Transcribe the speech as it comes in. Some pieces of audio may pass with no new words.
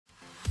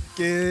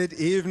Good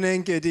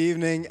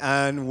evening,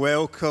 and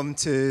welcome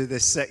to the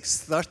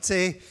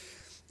 6:30.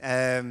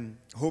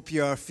 Hope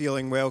you are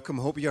feeling welcome.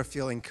 Hope you are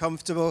feeling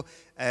comfortable.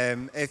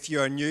 If you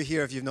are new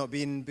here, if you've not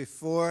been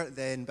before,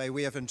 then by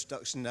way of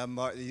introduction, I'm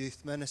Mark, the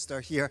youth minister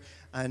here,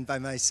 and by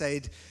my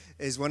side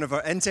is one of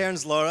our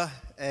interns, Laura.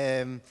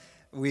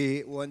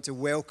 We want to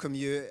welcome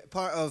you.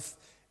 Part of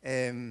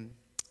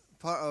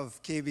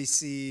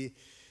KBC,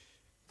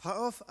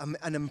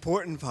 an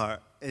important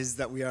part is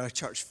that we are a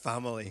church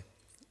family.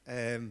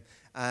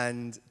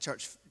 And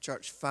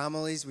church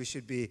families, we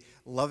should be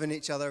loving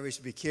each other. We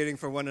should be caring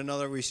for one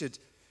another. We should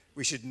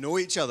know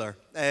each other.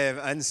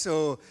 And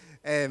so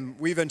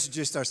we've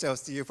introduced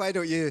ourselves to you. Why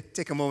don't you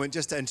take a moment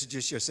just to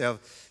introduce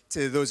yourself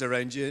to those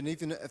around you? And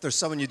even if there's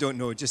someone you don't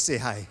know, just say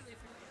hi.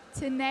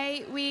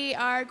 Tonight we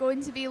are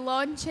going to be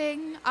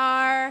launching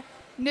our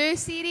new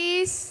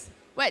series,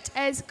 which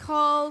is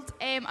called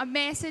A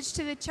Message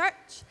to the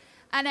Church.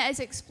 And it is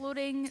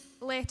exploring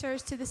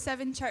letters to the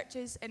 7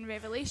 churches in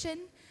Revelation.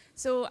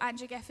 So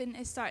Andrew Giffen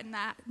is starting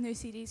that new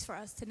series for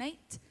us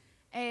tonight.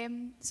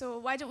 So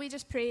why don't we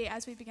just pray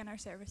as we begin our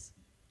service?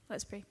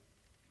 Let's pray.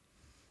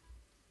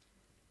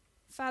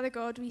 Father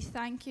God, we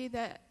thank you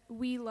that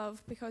we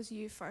love because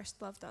you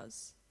first loved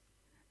us.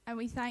 And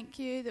we thank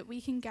you that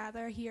we can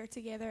gather here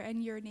together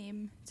in your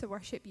name to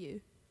worship you.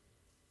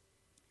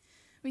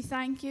 We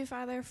thank you,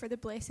 Father, for the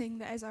blessing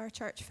that is our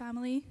church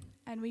family.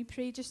 And we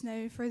pray just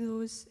now for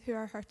those who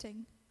are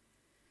hurting.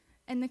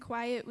 In the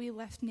quiet, we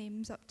lift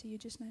names up to you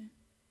just now.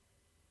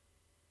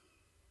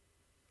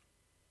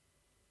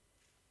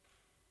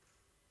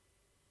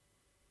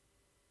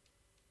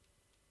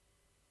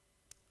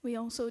 We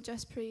also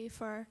just pray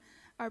for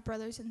our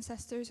brothers and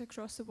sisters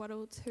across the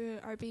world who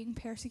are being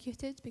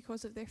persecuted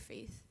because of their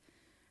faith.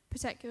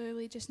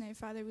 Particularly just now,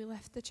 Father, we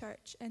lift the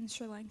church in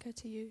Sri Lanka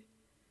to you.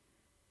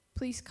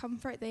 Please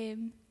comfort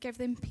them, give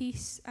them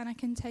peace and a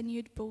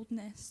continued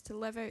boldness to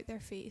live out their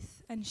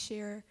faith and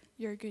share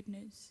your good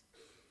news.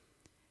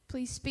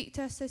 Please speak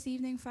to us this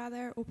evening,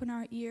 Father. Open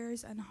our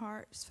ears and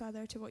hearts,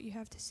 Father, to what you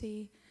have to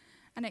say,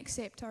 and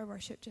accept our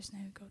worship just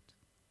now, God.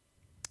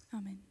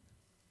 Amen.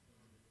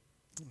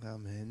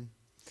 Amen.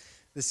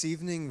 This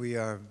evening we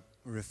are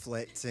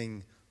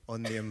reflecting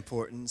on the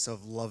importance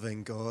of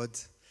loving God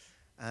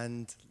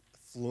and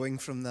flowing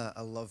from that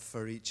a love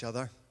for each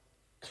other.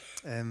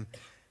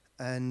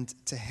 And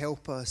to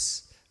help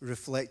us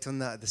reflect on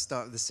that at the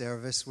start of the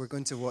service, we're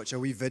going to watch a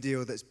wee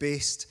video that's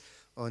based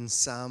on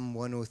Psalm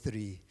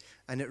 103.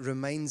 And it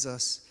reminds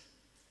us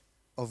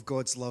of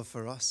God's love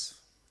for us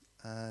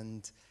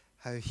and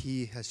how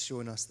he has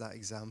shown us that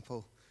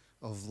example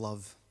of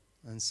love.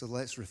 And so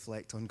let's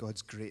reflect on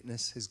God's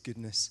greatness, his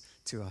goodness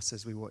to us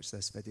as we watch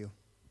this video.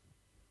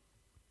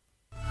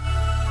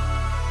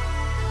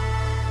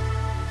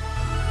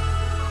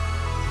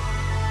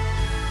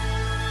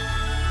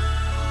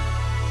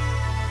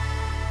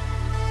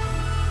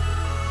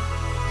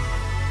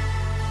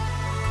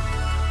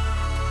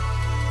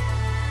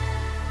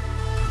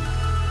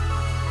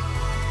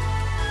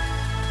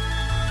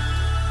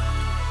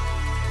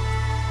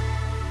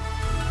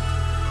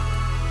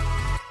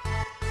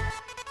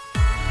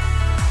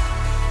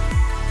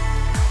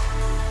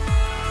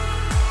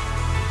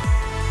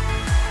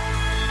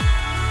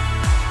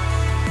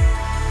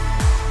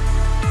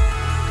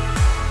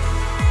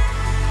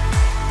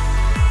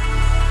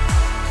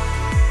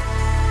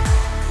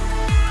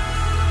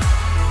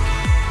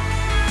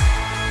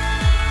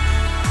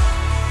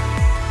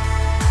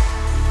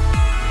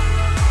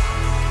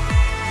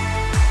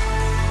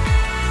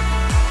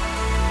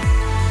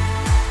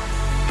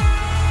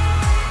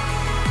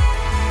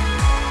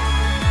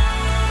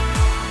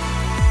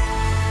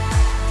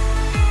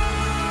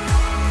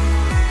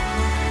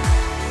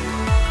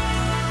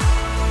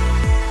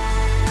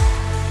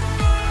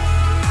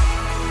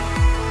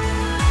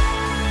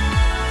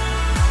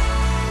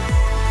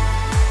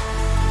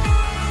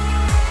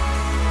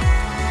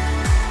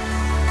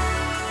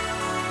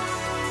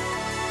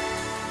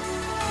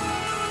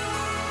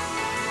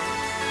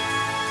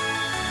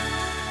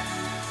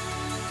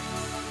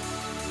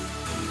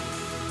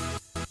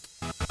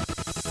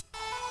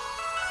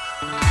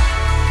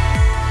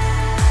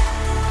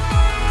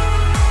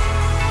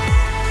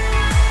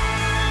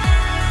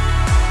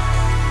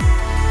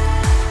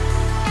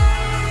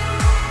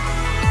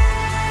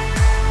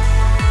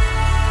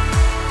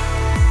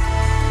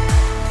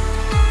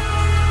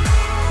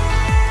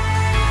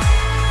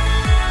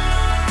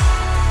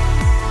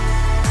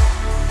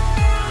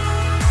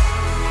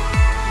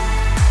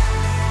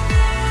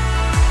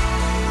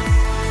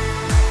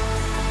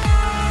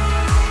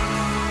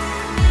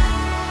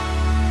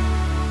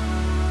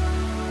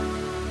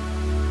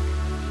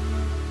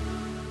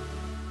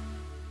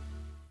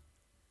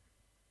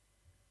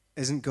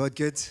 Isn't God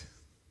good?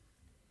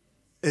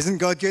 Isn't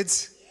God good?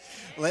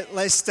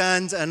 Let's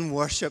stand and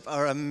worship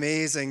our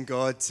amazing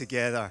God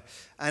together.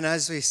 And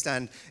as we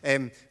stand,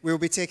 we'll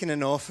be taking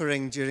an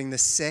offering during the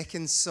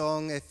second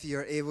song. If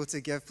you're able to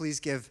give,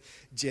 please give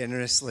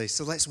generously.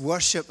 So let's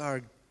worship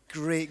our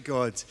great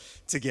God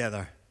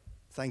together.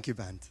 Thank you,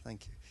 band.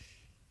 Thank you.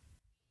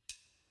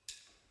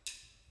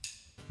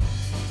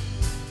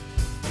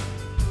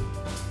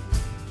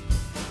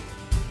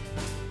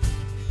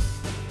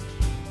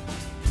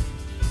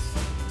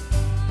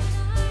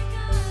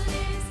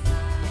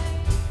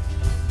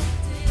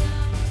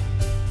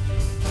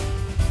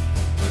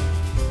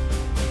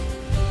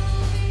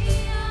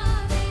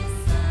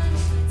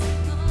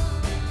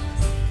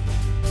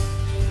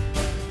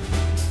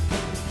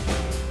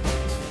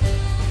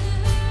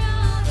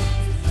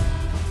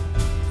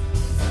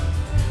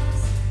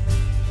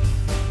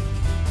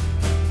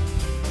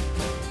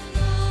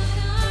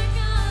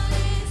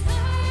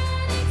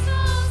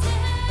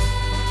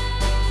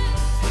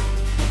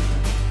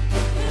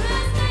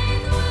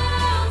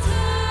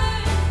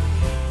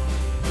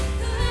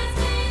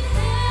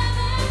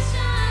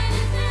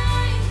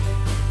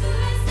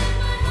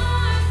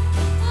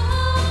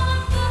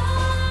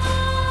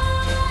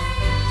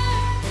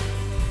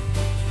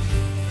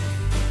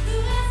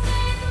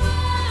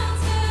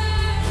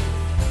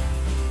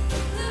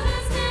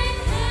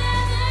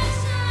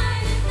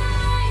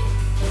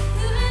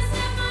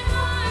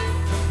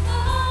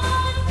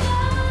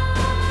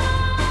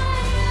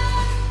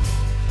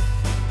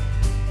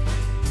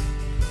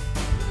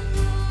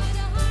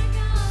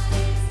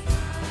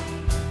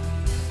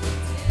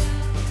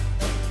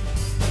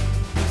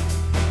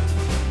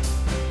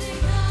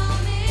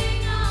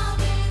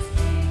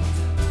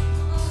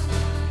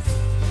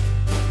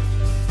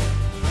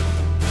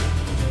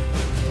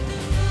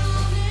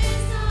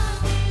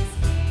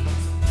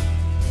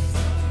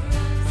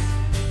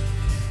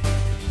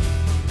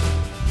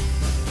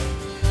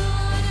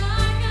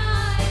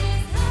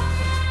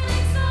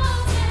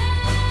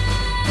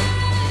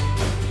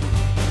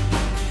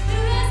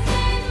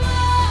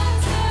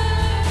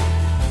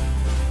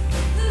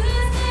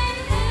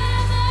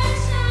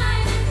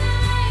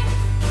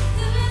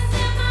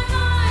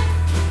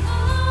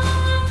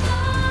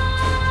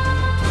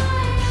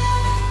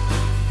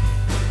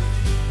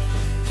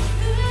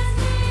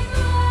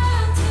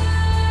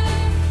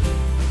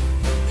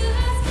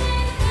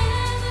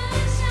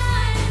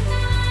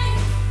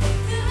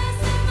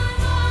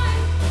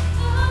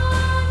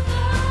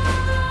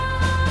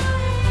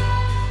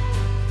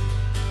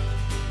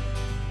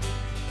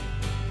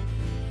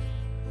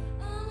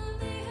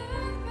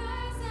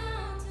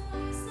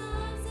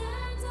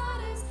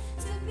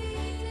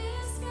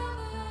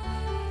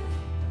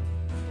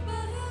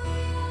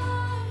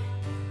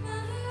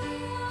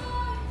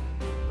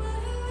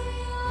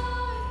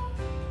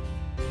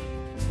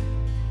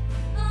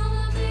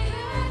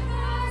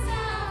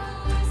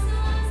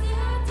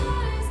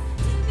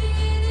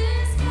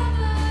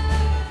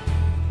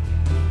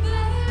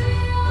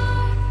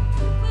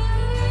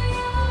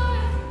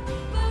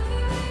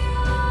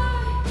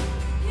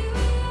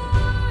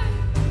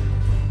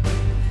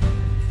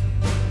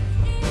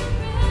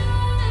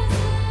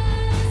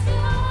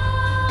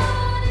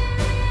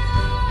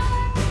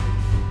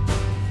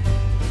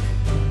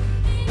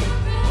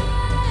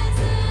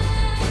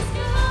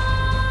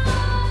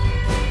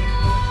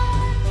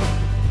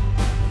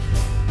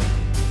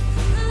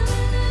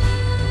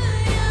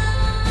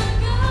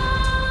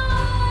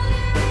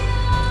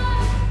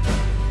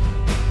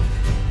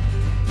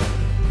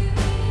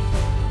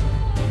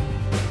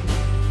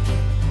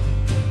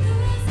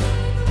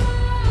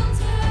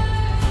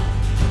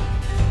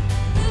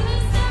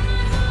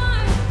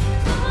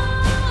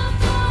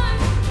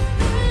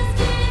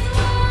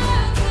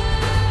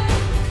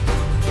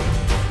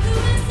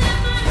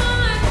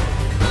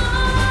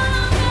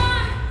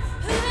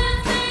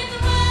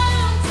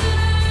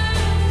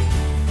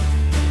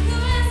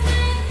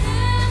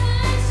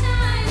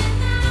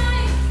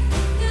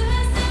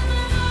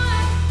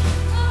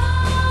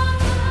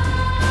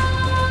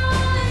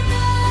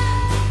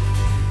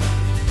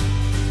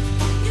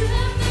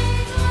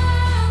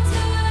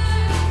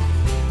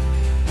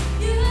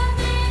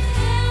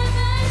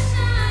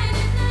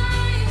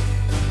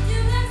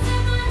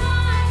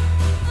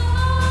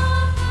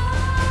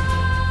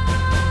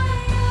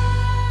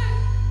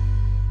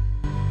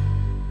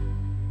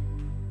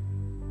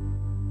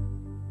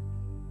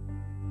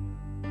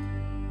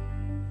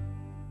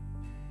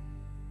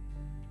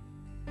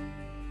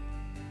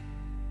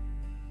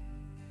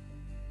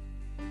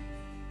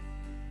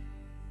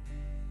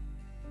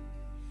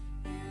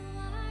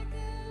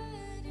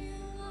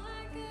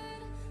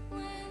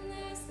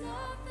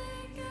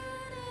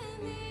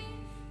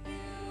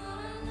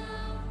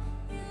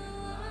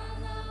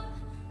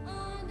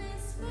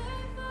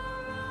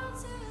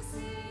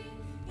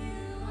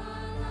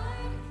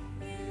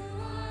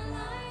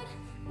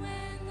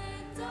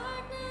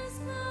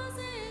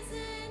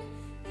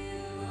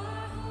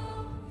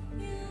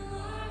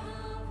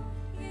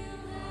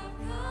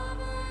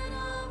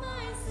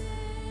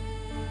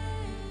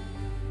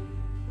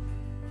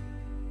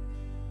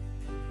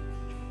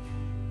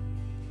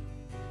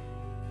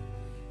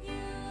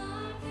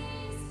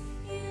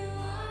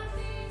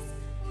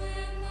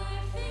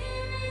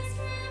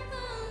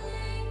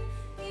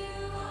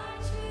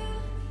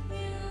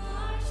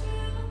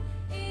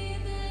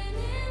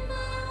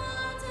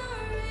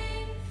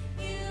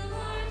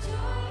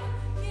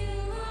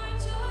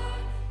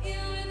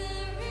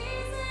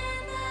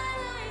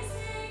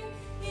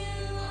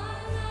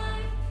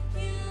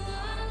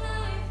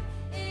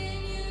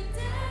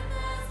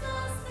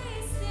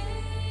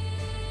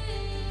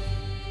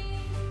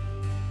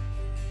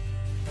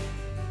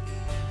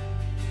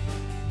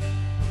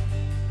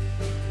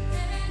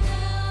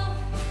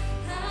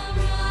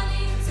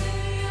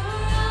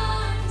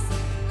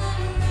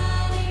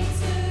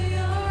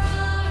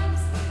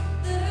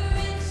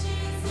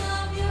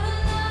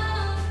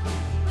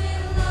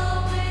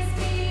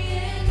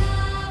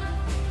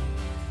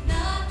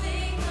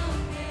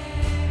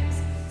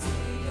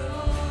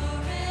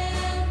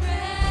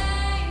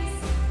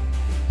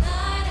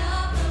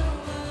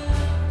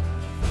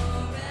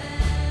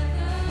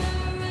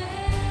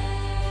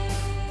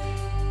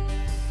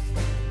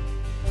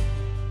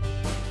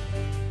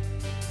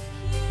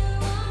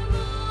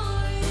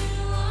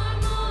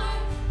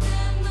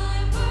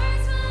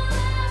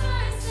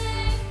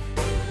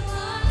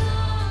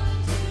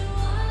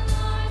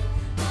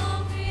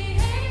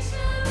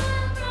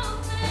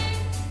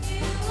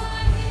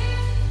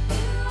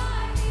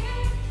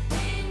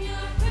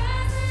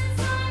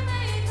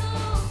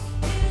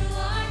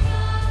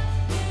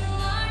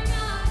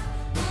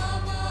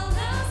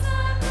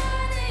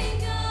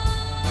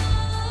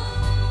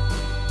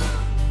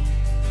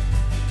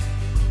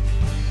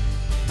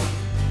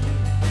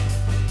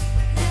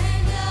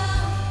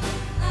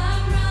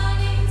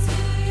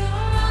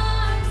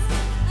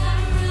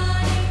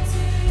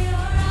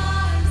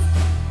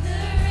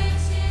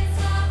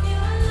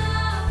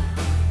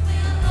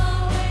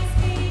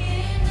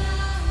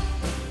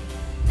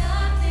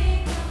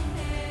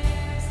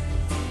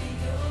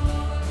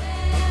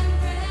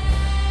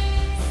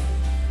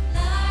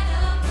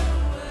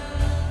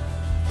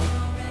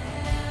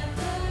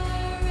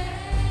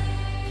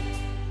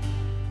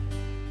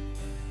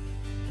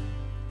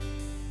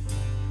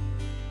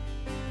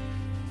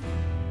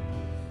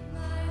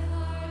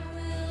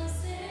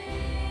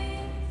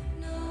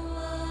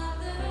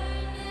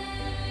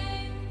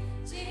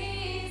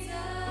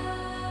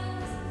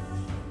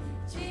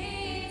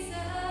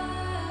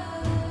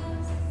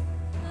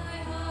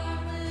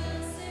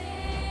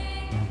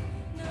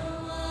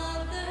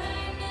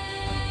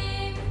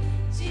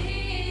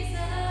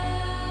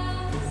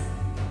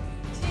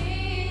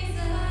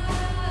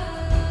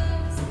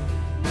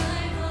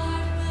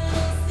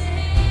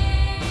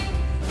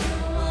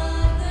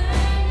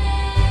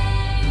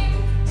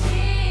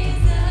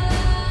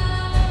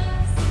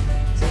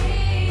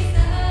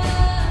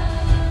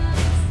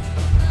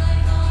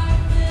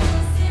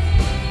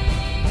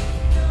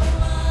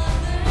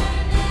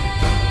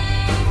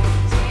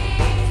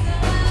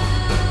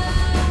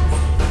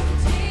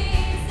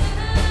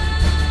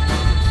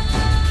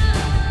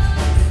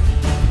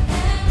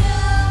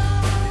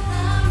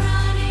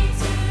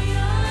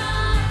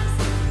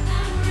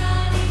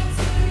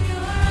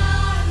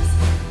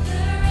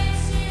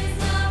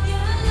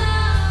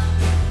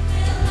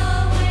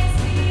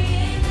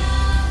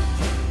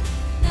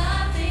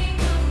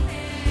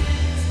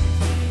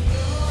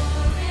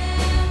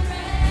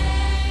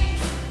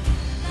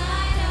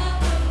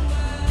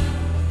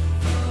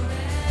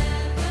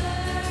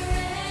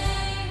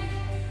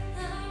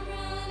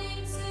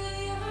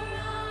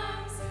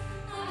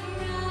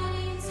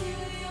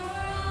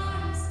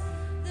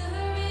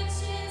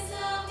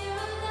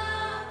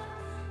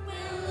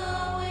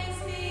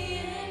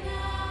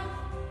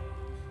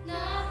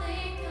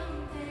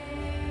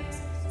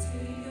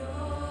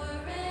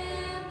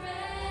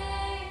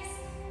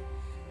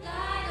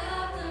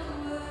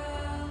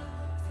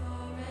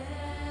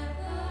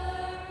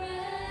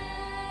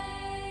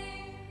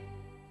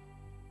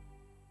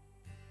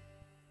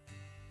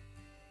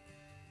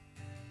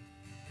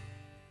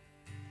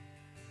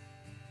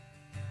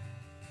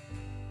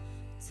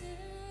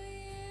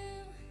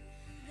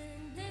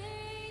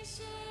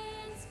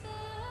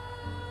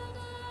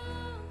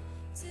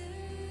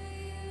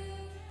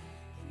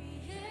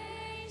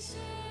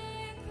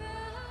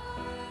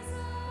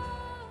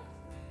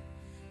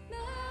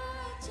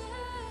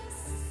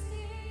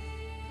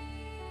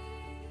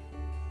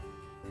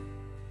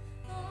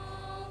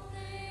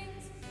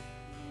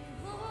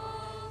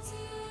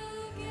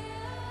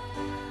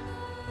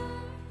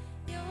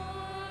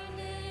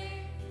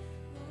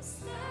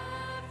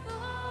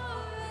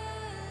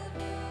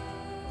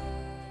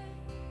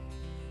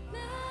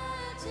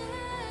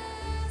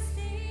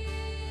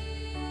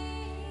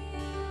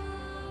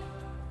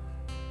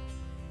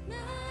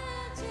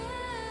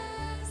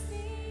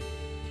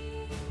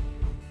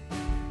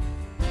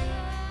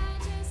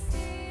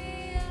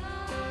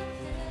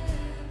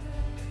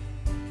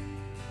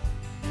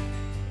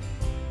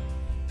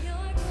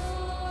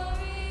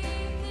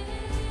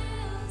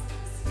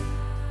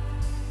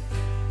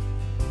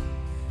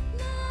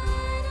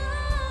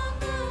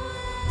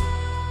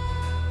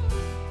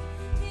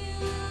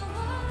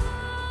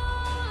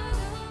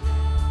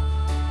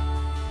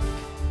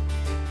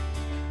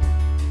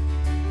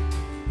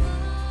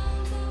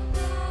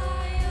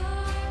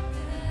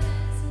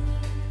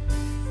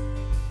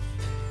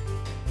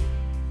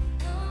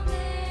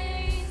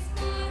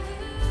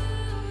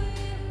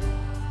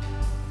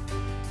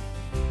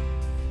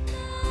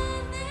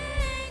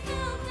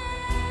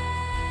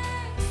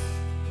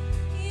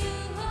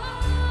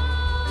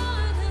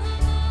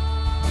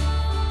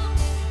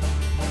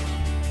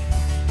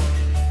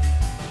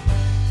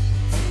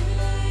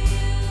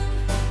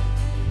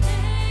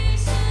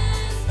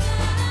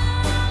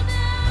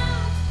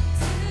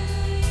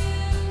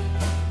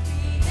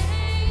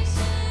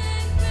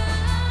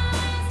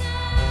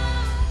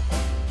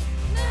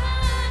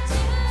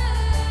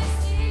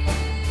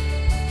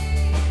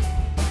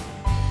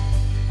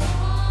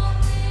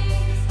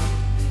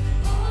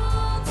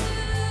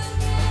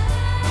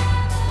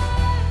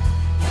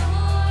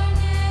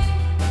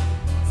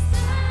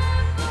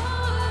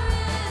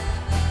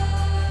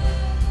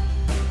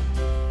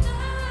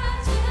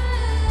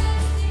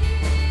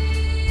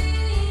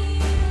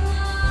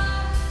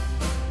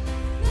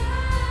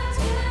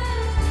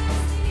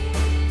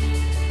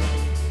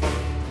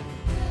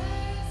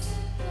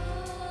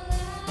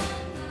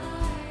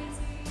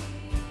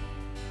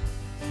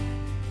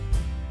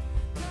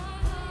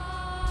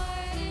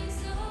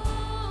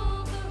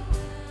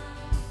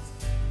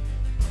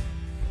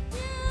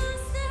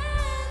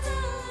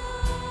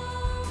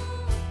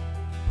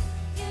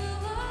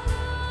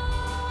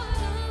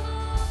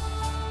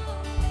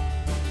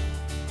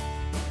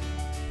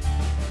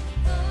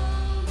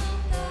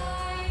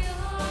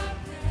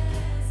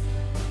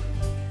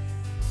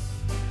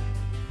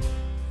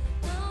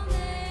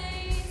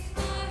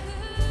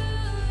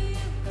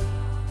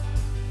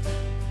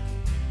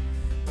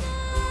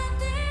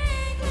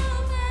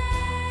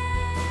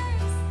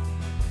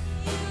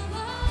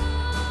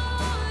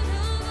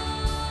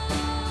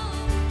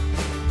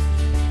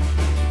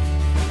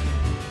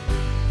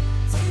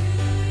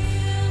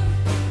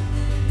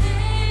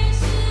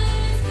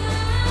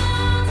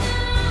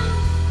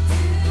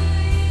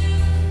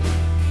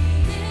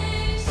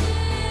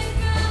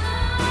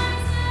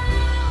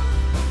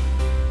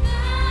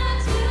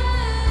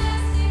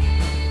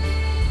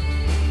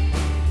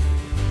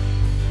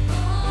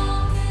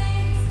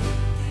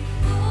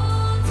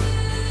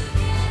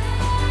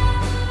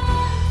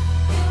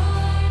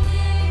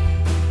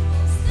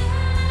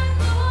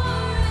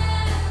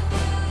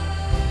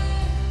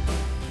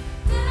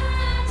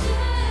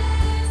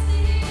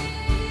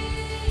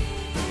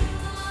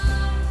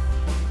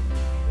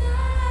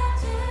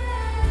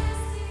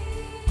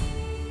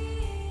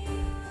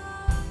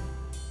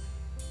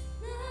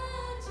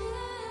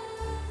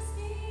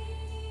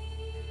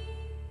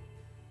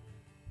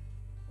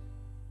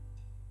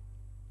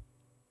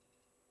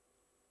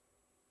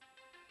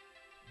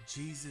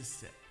 Jesus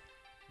said,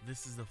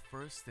 this is the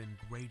first and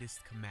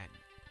greatest commandment.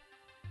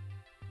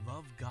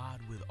 Love God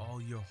with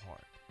all your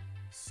heart,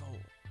 soul,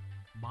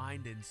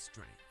 mind, and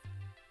strength.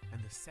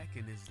 And the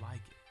second is like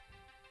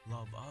it.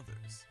 Love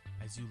others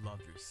as you love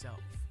yourself.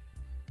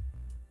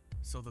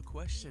 So the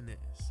question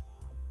is,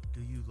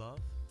 do you love?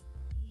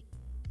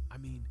 I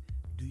mean,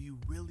 do you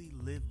really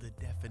live the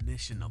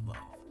definition of love?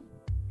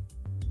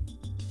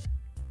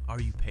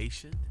 Are you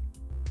patient?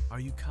 Are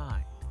you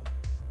kind?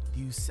 Do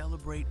you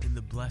celebrate in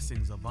the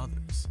blessings of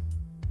others?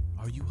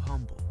 Are you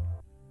humble?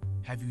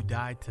 Have you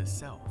died to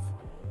self?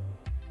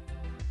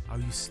 Are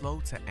you slow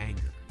to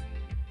anger?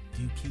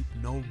 Do you keep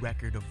no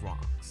record of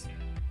wrongs?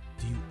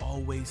 Do you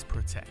always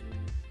protect?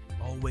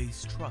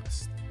 Always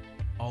trust?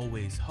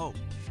 Always hope?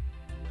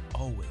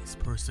 Always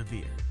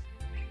persevere?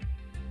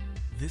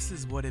 This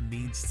is what it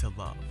means to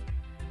love,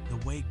 the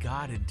way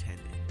God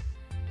intended.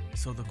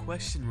 So the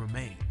question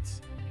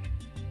remains,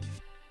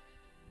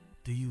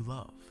 do you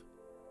love?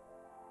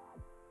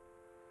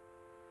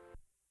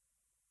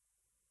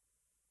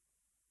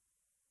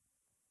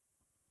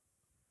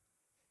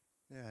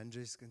 Yeah,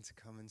 Andrew's going to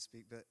come and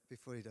speak, but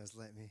before he does,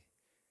 let me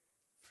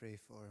pray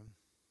for him.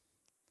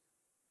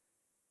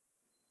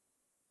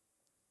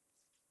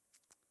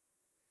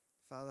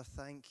 Father,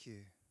 thank you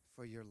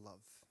for your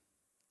love.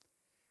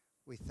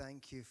 We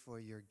thank you for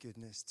your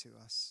goodness to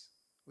us.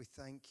 We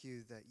thank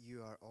you that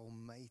you are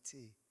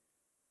almighty,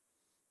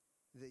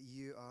 that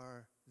you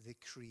are the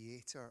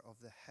creator of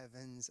the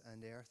heavens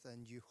and earth,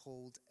 and you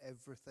hold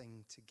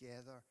everything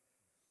together.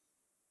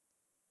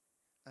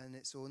 And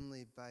it's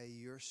only by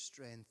your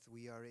strength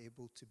we are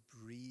able to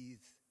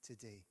breathe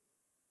today.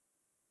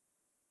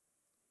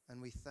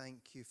 And we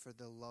thank you for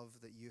the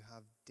love that you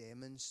have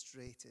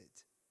demonstrated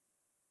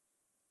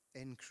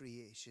in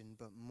creation,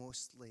 but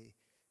mostly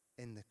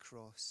in the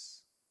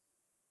cross.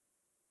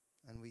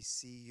 And we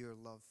see your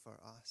love for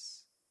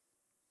us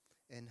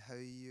in how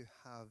you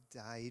have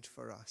died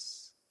for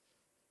us.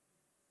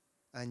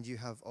 And you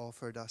have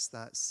offered us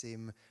that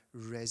same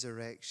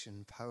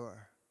resurrection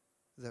power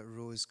that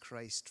rose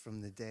Christ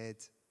from the dead.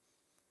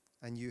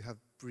 And you have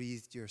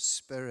breathed your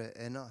Spirit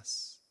in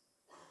us.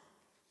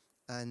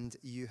 And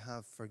you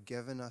have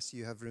forgiven us.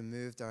 You have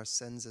removed our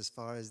sins as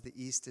far as the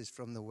east is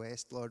from the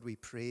west. Lord, we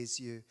praise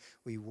you.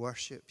 We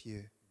worship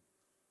you.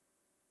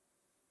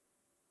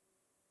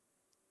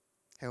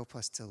 Help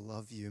us to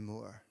love you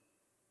more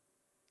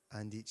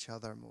and each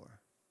other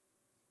more.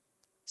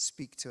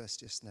 Speak to us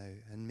just now,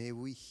 and may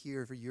we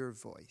hear your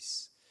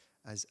voice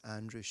as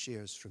Andrew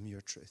shares from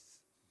your truth.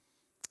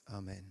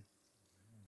 Amen.